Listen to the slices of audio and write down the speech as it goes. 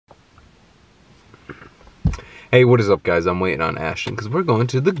Hey, what is up, guys? I'm waiting on Ashton because we're going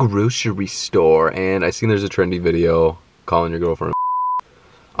to the grocery store, and I seen there's a trendy video calling your girlfriend.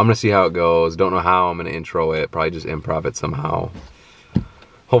 I'm gonna see how it goes. Don't know how I'm gonna intro it. Probably just improv it somehow.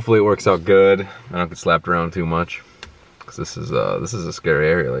 Hopefully it works out good. I don't get slapped around too much because this is a scary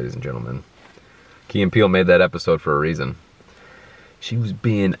area, ladies and gentlemen. Key and Peele made that episode for a reason. She was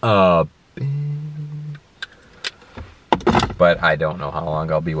being but I don't know how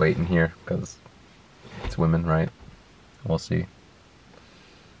long I'll be waiting here because it's women, right? We'll see.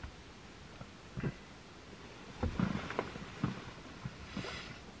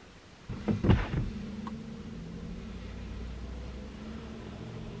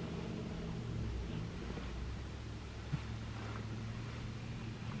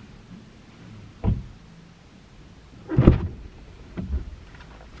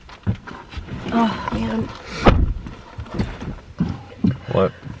 Oh, man.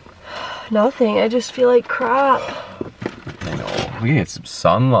 What? Nothing. I just feel like crap. I know. We get some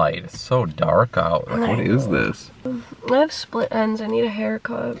sunlight. It's so dark out. Like, what is this? I have split ends. I need a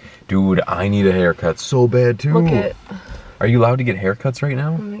haircut. Dude, I need a haircut so bad too. Look at. Are you allowed to get haircuts right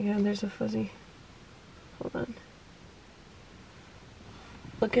now? Oh my god, there's a fuzzy. Hold on.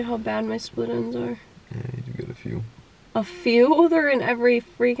 Look at how bad my split ends are. Yeah, you do get a few. A few? They're in every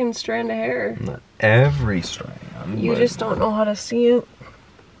freaking strand of hair. Not every strand. You just don't know how to see it.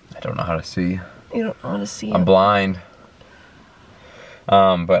 I don't know how to see. You don't know how to see it. I'm blind.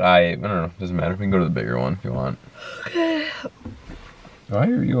 But I don't know. Doesn't matter. We can go to the bigger one if you want. Okay. Why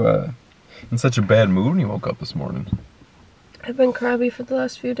are you in such a bad mood when you woke up this morning? I've been crabby for the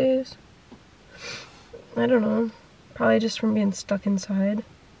last few days. I don't know. Probably just from being stuck inside.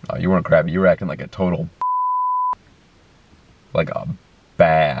 Oh, you weren't crabby. You were acting like a total like a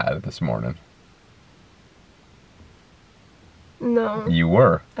bad this morning. No. You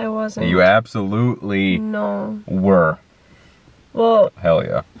were. I wasn't. You absolutely were. Well. Hell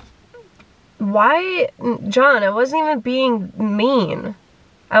yeah. Why? John, I wasn't even being mean.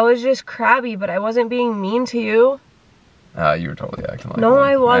 I was just crabby, but I wasn't being mean to you. You were totally acting like no, one.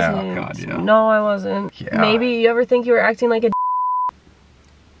 I wasn't. Oh, God, yeah. No, I wasn't. Yeah. Maybe you ever think you were acting like a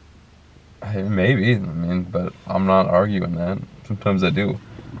Maybe, I mean, but I'm not arguing that. Sometimes I do.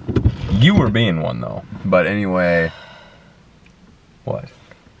 You were being one, though. But anyway, what?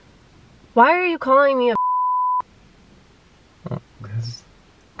 Why are you calling me a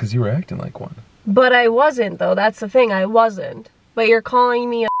Because you were acting like one. But I wasn't, though. That's the thing. I wasn't. But you're calling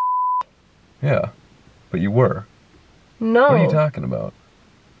me a Yeah, but you were. No. What are you talking about?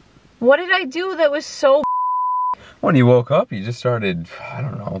 What did I do that was so When you woke up, you just started, I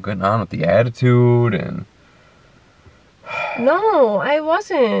don't know, getting on with the attitude and... No, I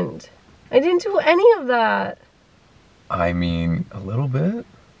wasn't. I didn't do any of that. I mean, a little bit.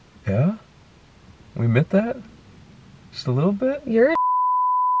 Yeah? We admit that? Just a little bit? You're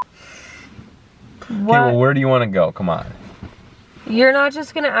Okay, well, where do you want to go? Come on. You're not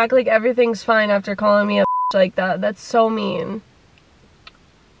just gonna act like everything's fine after calling me a like that. That's so mean.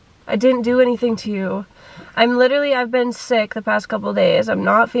 I didn't do anything to you. I've been sick the past couple days. I'm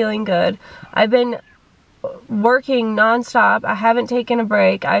not feeling good. I've been working nonstop. I haven't taken a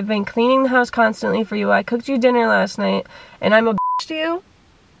break. I've been cleaning the house constantly for you. I cooked you dinner last night, and I'm a bitch to you?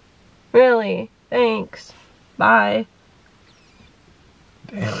 Really? Thanks. Bye.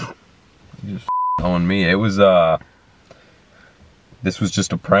 Damn. You just on me. It was, this was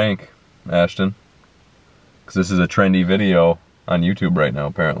just a prank, Ashton. Because this is a trendy video on YouTube right now,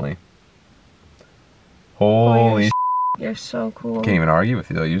 apparently. Holy You're so cool. Can't even argue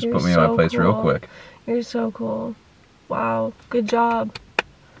with you, though. You just put me in my place real quick. You're so cool. Wow. Good job.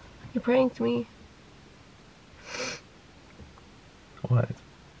 You pranked me. What?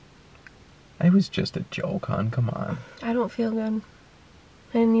 It was just a joke, hon. Come on. I don't feel good.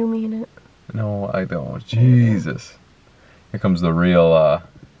 And you mean it. No, I don't. Jesus. Here comes the real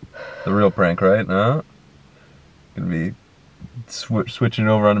prank, right? Huh? Gonna be switching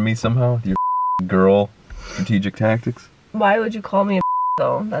over onto me somehow with your girl strategic tactics. Why would you call me a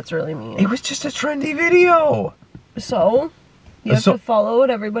though? That's really mean. It was just a trendy video. So? You have to follow what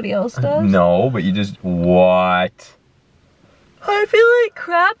everybody else does? No, but you just... What? I feel like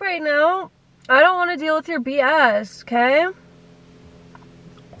crap right now. I don't want to deal with your BS, okay?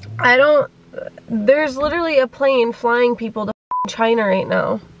 There's literally a plane flying people to China right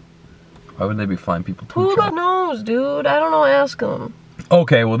now. Why would they be flying people to Who China? knows, dude? I don't know. Ask them.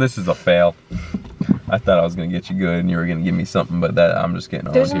 Okay, well, this is a fail. I thought I was gonna get you good and you were gonna give me something, but that I'm just getting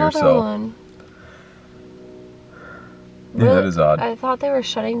on here. There's another one. Yeah, really? That is odd. I thought they were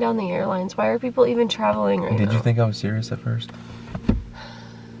shutting down the airlines. Why are people even traveling right now? Did you think I was serious at first?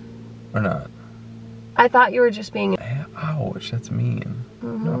 Or not? I thought you were just being... Ouch, that's mean.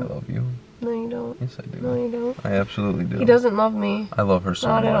 No, I love you. No, you don't. Yes, I do. No, you don't. I absolutely do. He doesn't love me. I love her so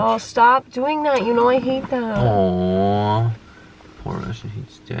much. Not at all. Stop doing that. You know I hate that. Aww. Poor Ashton,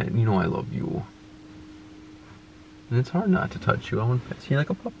 he's dead. You know I love you. And it's hard not to touch you. I want to pet you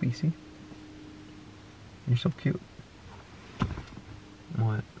like a puppy, see? You're so cute.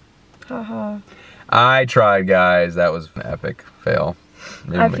 What? Haha. I tried, guys. That was an epic fail.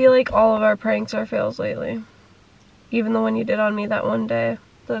 I feel like all of our pranks are fails lately. Even the one you did on me that one day.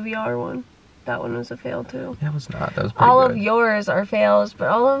 The VR one. That one was a fail too. That was not. That was pretty all good. of yours are fails, but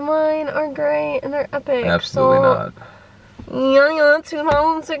all of mine are great and they're epic. Absolutely not. Yeah,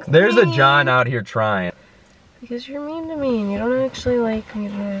 2016. There's a John out here trying. Because you're mean to me and you don't actually like me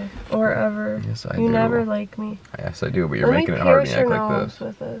today. Or ever. Yes, I do. You never like me. Yes, I do, but you're making it hard to act like this.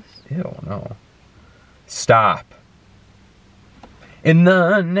 With this. Ew, no. Stop. In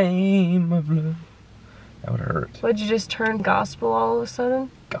the name of love. That would hurt. Would you just turn gospel all of a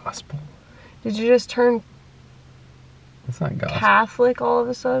sudden? Gospel? Did you just turn That's not gospel. Catholic all of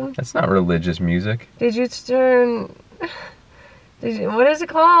a sudden? That's not religious music. Did you turn... what is it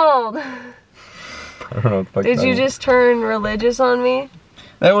called? I don't know what the fuck Did you just turn religious on me?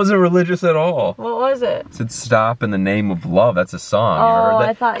 That wasn't religious at all. What was it? It said stop in the name of love. That's a song. Oh, You ever heard that?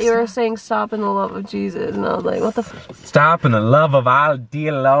 I thought you were saying stop in the love of Jesus. And I was like, what the f... Stop in the love of our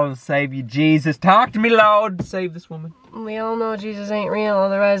dear Lord and Savior Jesus. Talk to me, Lord. Save this woman. We all know Jesus ain't real,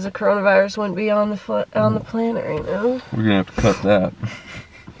 otherwise the coronavirus wouldn't be on the planet right now. We're gonna have to cut that.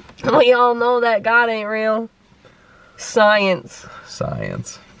 We all know that God ain't real. Science.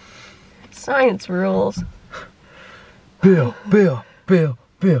 Science. Science rules. Bill Nye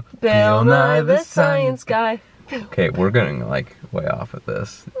the science guy. Okay, we're getting like way off at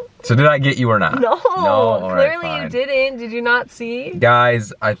this. So did I get you or not? No, all right, clearly fine. you didn't. Did you not see?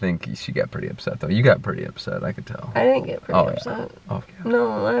 Guys, I think she got pretty upset though. You got pretty upset, I could tell. I didn't get pretty Oh, upset. Yeah. Oh, yeah.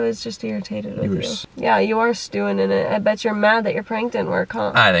 No, I was just irritated with were you. Yeah, you are stewing in it. I bet you're mad that your prank didn't work,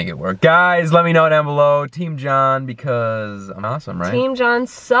 huh? I think it worked. Guys, let me know down below. Team John, because I'm awesome, right? Team John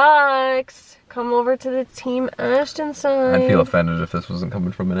sucks. Come over to the Team Ashton side. I'd feel offended if this wasn't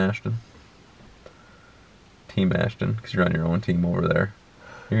coming from an Ashton. Team Ashton, because you're on your own team over there.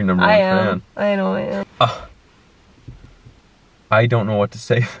 You're your number one fan. I know I am. I don't know what to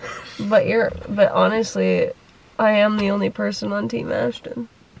say. But honestly, I am the only person on Team Ashton.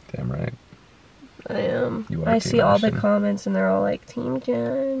 Damn right. I am. You are I Team see all the Ashton. comments and they're all like, Team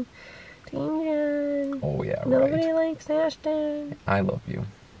John. Team John. Oh yeah, Nobody right. likes Ashton. I love you.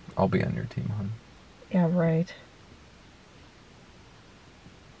 I'll be on your team, hon. Yeah, right.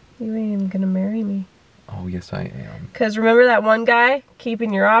 You ain't even gonna marry me. Oh yes, I am. Cause remember that one guy?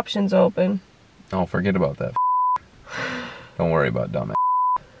 Keeping your options open. Oh, forget about that. Don't worry about dumb.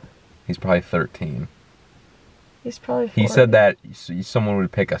 He's probably 13. He's probably 40. He said that someone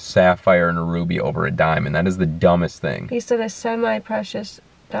would pick a sapphire and a ruby over a diamond. That is the dumbest thing. He said a semi-precious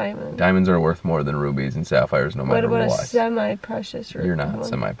diamond. Diamonds are worth more than rubies and sapphires, no matter what. What about a semi-precious ruby? You're not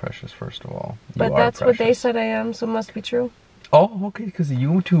semi-precious, first of all. But that's what they said I am, so it must be true. Oh, okay, because a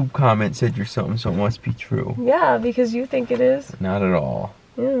YouTube comment said you're something, so it must be true. Yeah, because you think it is. Not at all.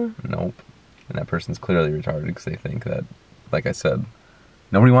 Yeah. Nope. And that person's clearly retarded because they think that, like I said,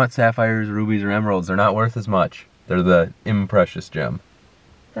 nobody wants sapphires, rubies, or emeralds. They're not worth as much. They're the imprecious gem.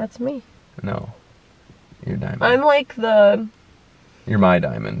 That's me. No. You're diamond. I'm like the... You're my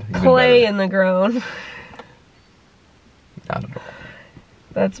diamond. Even clay better. in the ground. Not at all.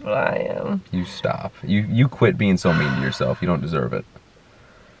 That's what I am. You stop. You quit being so mean to yourself. You don't deserve it.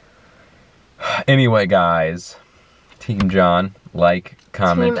 Anyway, guys. Team John, like,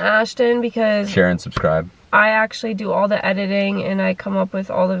 comment, Team Ashton, because share, and subscribe. I actually do all the editing and I come up with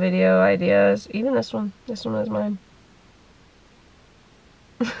all the video ideas. Even this one. This one is mine.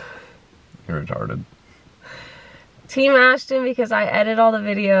 You're retarded. Team Ashton, because I edit all the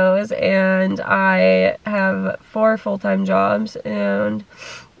videos and I have 4 full-time jobs and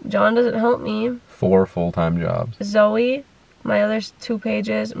John doesn't help me. 4 full-time jobs. Zoe, my other 2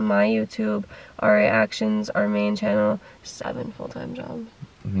 pages, my YouTube, our reactions, our main channel, 7 full-time jobs.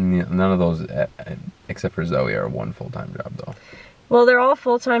 None of those, except for Zoe, are 1 full-time job, though. Well, they're all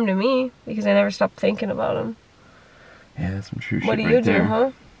full-time to me because I never stop thinking about them. Yeah, that's some true shit. What do right you do, there.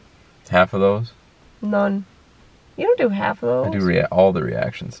 huh? Half of those? None. You don't do half of those. I do all the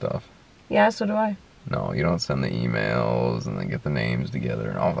reaction stuff. Yeah, so do I. No, you don't send the emails and then get the names together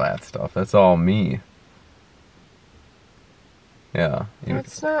and all that stuff. That's all me. Yeah.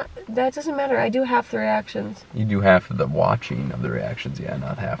 That doesn't matter. I do half the reactions. You do half of the watching of the reactions, yeah,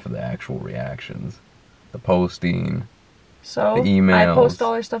 not half of the actual reactions. The posting. So The emails. I post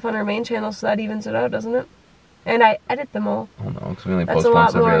all our stuff on our main channel, so that evens it out, doesn't it? And I edit them all. Oh no, because we only That's post a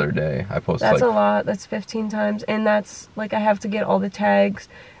lot once every more. other day. I post That's like a lot. That's 15 times. And that's, like, I have to get all the tags,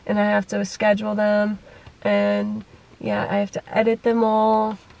 and I have to schedule them, and, yeah, I have to edit them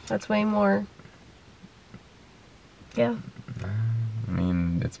all. That's way more. Yeah. I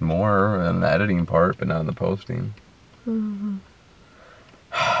mean, it's more on the editing part, but not in the posting. Mm-hmm.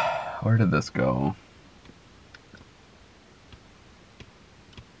 Where did this go?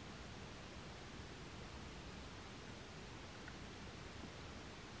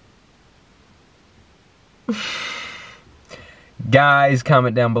 Guys,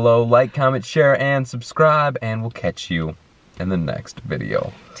 comment down below, like, comment, share, and subscribe, and we'll catch you in the next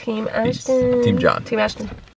video. Team Peace. Ashtyn. Team John. Team Ashtyn.